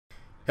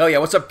Hell yeah,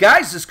 what's up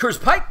guys? This is Curse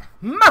Pike.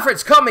 My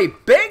friends call me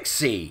Big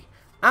C.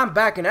 I'm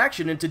back in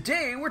action, and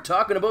today we're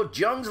talking about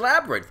Jung's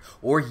Labyrinth,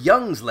 or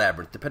Jung's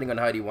Labyrinth, depending on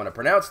how you want to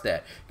pronounce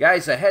that.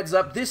 Guys, a heads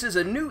up, this is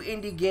a new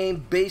indie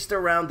game based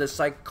around the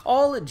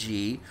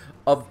psychology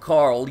of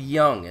Carl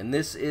Jung, and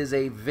this is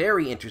a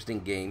very interesting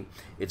game.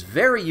 It's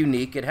very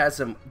unique, it has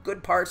some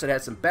good parts, it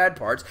has some bad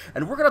parts,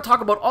 and we're going to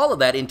talk about all of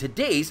that in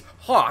today's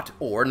Hot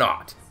or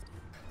Not.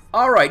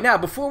 Alright, now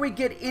before we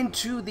get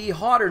into the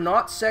hot or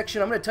not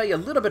section, I'm going to tell you a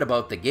little bit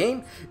about the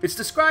game. It's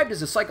described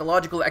as a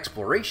psychological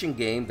exploration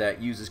game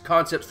that uses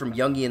concepts from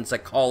Jungian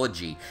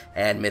psychology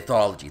and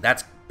mythology.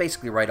 That's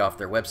basically right off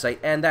their website,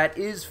 and that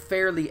is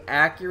fairly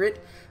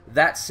accurate.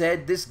 That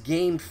said, this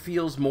game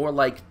feels more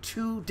like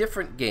two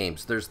different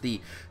games. There's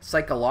the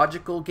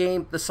psychological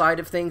game, the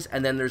side of things,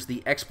 and then there's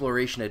the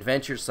exploration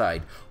adventure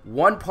side.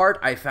 One part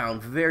I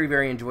found very,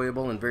 very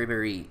enjoyable and very,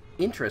 very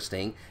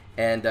interesting.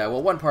 And,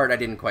 well, one part I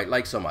didn't quite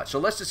like so much. So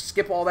let's just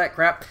skip all that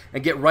crap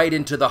and get right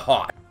into the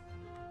hot.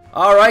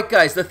 Alright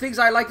guys, the things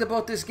I liked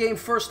about this game,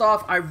 first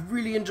off, I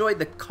really enjoyed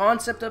the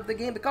concept of the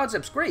game. The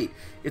concept's great.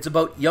 It's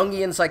about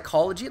Jungian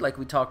psychology, like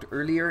we talked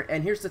earlier,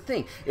 and here's the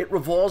thing. It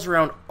revolves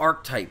around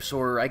archetypes,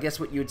 or I guess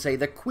what you would say,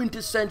 the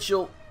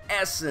quintessential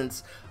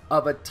essence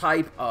of a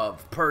type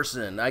of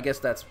person. I guess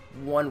that's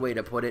one way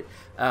to put it.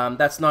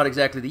 That's not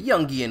exactly the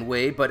Jungian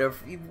way, but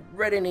if you've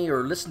read any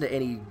or listened to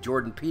any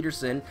Jordan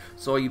Peterson,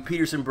 so you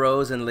Peterson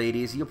bros and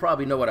ladies, you'll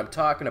probably know what I'm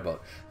talking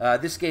about.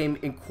 This game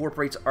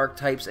incorporates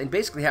archetypes and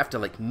basically have to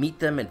like meet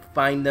them and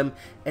find them.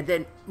 And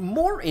then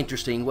more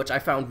interesting, which I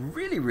found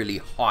really, really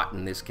hot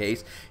in this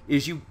case,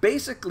 is you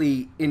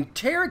basically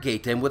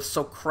interrogate them with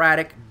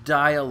Socratic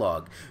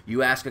dialogue.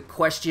 You ask a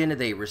question,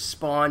 they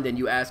respond, and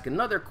you ask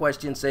another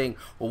question saying,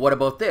 well, what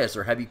about this?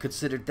 Or have you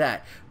considered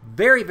that?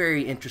 Very,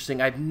 very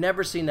interesting. I've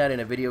never seen that in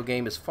a video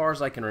game as far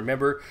as I can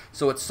remember,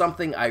 so it's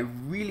something I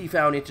really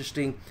found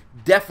interesting.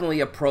 Definitely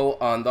a pro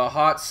on the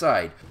hot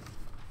side.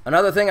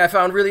 Another thing I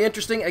found really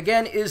interesting,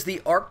 again, is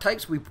the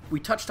archetypes. We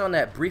touched on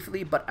that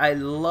briefly, but I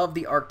love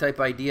the archetype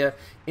idea.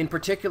 In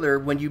particular,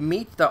 when you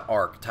meet the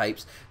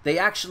archetypes, they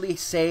actually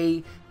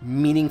say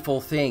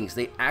meaningful things.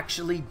 They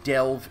actually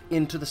delve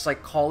into the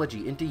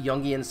psychology, into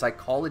Jungian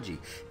psychology.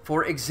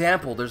 For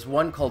example, there's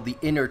one called the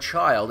inner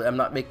child. I'm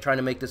not trying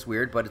to make this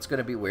weird, but it's going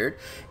to be weird.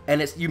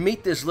 And you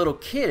meet this little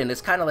kid, and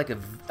it's kind of like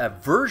a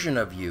version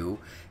of you.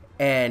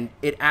 And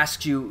it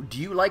asks you, do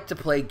you like to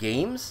play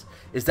games?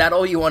 Is that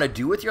all you want to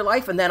do with your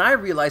life? And then I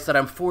realized that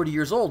I'm 40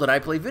 years old and I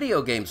play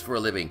video games for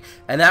a living.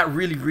 And that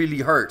really, really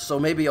hurts. So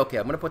maybe, okay,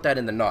 I'm going to put that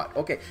in the not.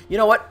 Okay, you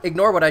know what?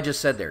 Ignore what I just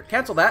said there.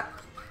 Cancel that.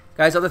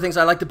 Guys, other things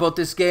I liked about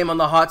this game on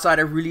the hot side,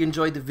 I really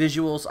enjoyed the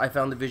visuals. I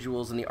found the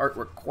visuals and the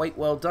artwork quite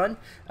well done.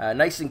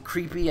 Nice and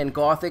creepy and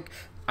gothic.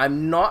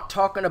 I'm not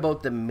talking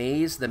about the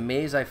maze. The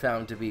maze I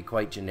found to be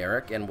quite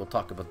generic, and we'll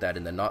talk about that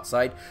in the not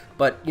side.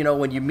 But, you know,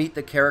 when you meet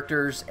the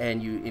characters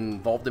and you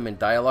involve them in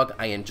dialogue,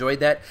 I enjoyed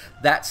that.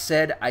 That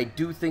said, I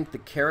do think the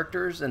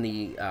characters and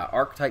the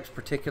archetypes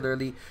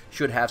particularly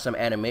should have some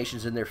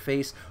animations in their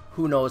face.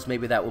 Who knows,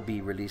 maybe that will be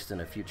released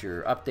in a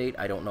future update.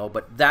 I don't know,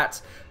 but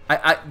that's...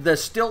 the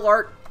still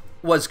art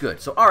was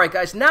good. So, alright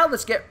guys, now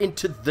let's get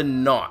into the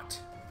not.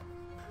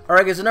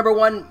 Alright guys, the number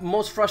one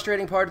most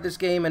frustrating part of this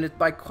game, and it's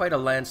by quite a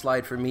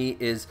landslide for me,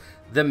 is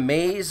the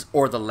maze,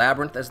 or the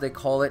labyrinth as they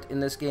call it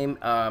in this game.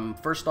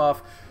 First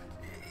off,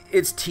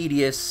 it's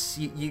tedious.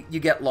 You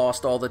get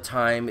lost all the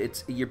time.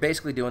 You're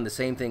basically doing the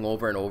same thing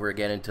over and over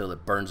again until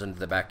it burns into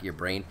the back of your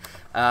brain.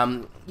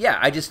 Yeah,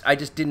 I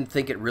just didn't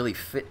think it really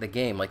fit the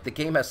game. Like, the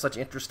game has such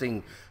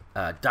interesting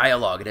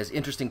dialogue. It has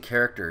interesting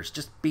characters.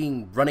 Just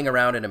running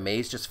around in a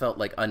maze just felt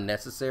like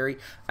unnecessary.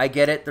 I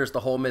get it. There's the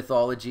whole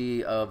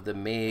mythology of the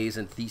maze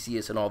and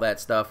Theseus and all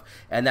that stuff,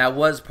 and that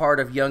was part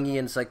of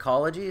Jungian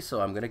psychology, so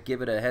I'm going to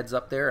give it a heads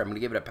up there. I'm going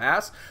to give it a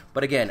pass.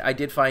 But again, I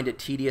did find it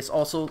tedious.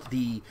 Also,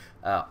 the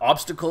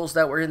obstacles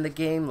that were in the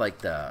game, like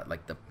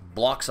the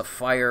blocks of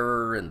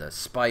fire and the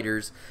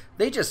spiders,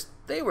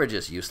 they were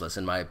just useless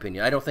in my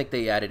opinion. I don't think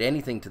they added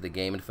anything to the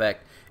game. In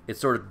fact, it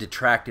sort of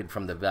detracted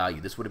from the value.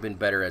 This would have been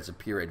better as a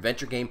pure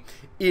adventure game,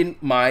 in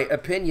my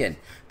opinion.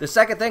 The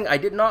second thing I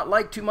did not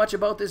like too much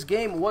about this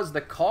game was the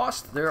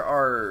cost.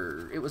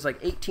 It was like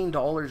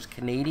 $18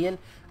 Canadian.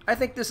 I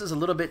think this is a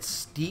little bit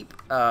steep,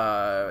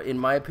 in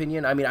my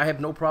opinion. I mean, I have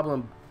no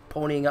problem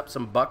ponying up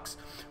some bucks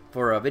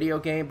for a video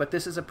game, but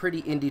this is a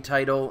pretty indie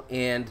title,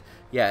 and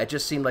yeah, it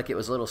just seemed like it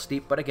was a little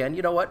steep. But again,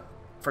 you know what?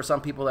 For some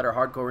people that are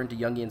hardcore into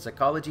Jungian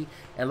psychology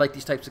and like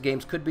these types of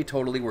games, could be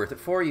totally worth it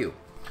for you.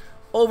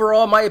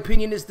 Overall, my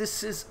opinion is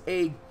this is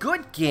a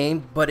good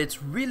game, but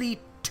it's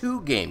really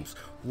two games.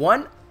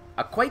 One,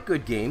 a quite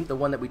good game, the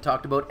one that we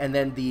talked about, and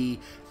then the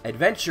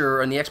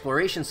adventure and the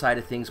exploration side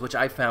of things, which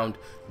I found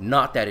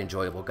not that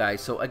enjoyable, guys.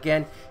 So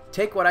again,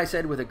 take what I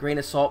said with a grain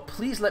of salt.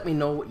 Please let me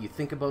know what you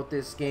think about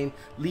this game.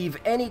 Leave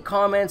any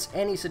comments,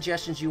 any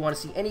suggestions you want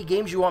to see, any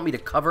games you want me to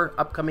cover,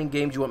 upcoming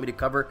games you want me to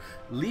cover.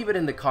 Leave it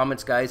in the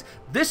comments, guys.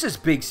 This is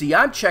Big C.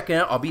 I'm checking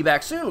out. I'll be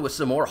back soon with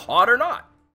some more Hot or Not.